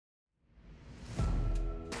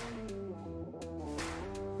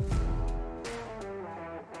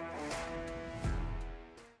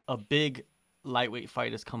a big lightweight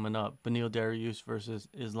fight is coming up, Beneil Dariush versus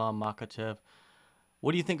Islam Makhachev.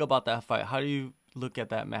 What do you think about that fight? How do you look at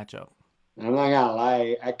that matchup? I'm not gonna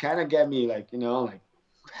lie, I kind of get me like, like,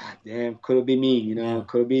 God damn, could it be me? Yeah.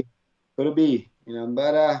 Could it be?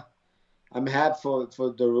 But I'm happy for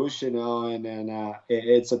Darush, and then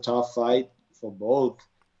it's a tough fight for both.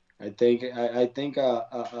 I think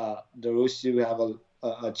Darush will have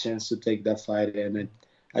a chance to take that fight, and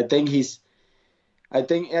I think he's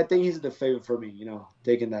the favorite for me,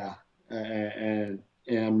 taking that, and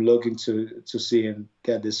I'm looking to see him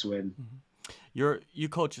get this win. Mm-hmm. You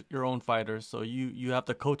coach your own fighters, so you have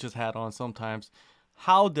the coach's hat on sometimes.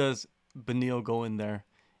 How does Beneil go in there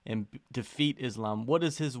and defeat Islam? What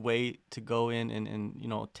is his way to go in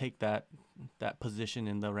and take that position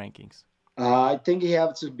in the rankings? I think he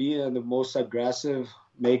has to be the most aggressive,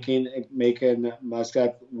 making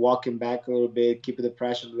Muscat walking back a little bit, keeping the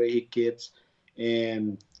pressure the way he keeps,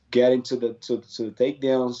 and getting to the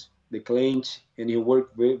takedowns, the clinch, and he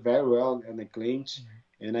worked very well in the clinch.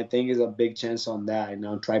 And I think there's a big chance on that.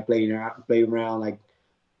 Try play around, like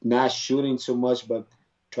not shooting too much, but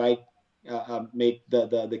try make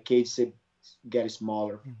the cage get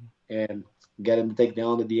smaller, and get him to take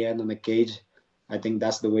down at the end on the cage. I think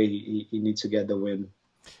that's the way he needs to get the win.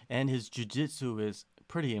 And his jiu-jitsu is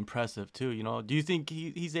pretty impressive too. Do you think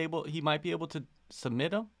he might be able to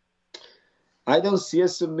submit him? I don't see a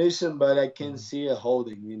submission, but I can see a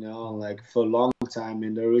holding, like for a long time.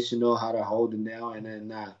 And Dariush know how to hold it now. And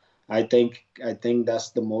then I think that's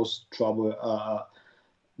the most trouble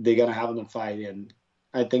they're gonna have in the fight. And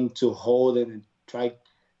I think to hold it and try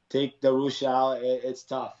take Dariush out, it's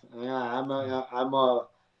tough.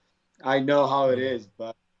 I know how it is,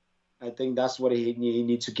 but I think that's what he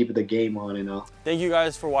needs to keep the game on, Thank you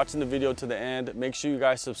guys for watching the video to the end. Make sure you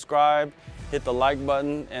guys subscribe, hit the like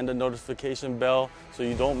button and the notification bell so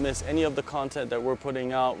you don't miss any of the content that we're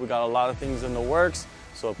putting out. We got a lot of things in the works,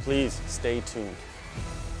 so please stay tuned.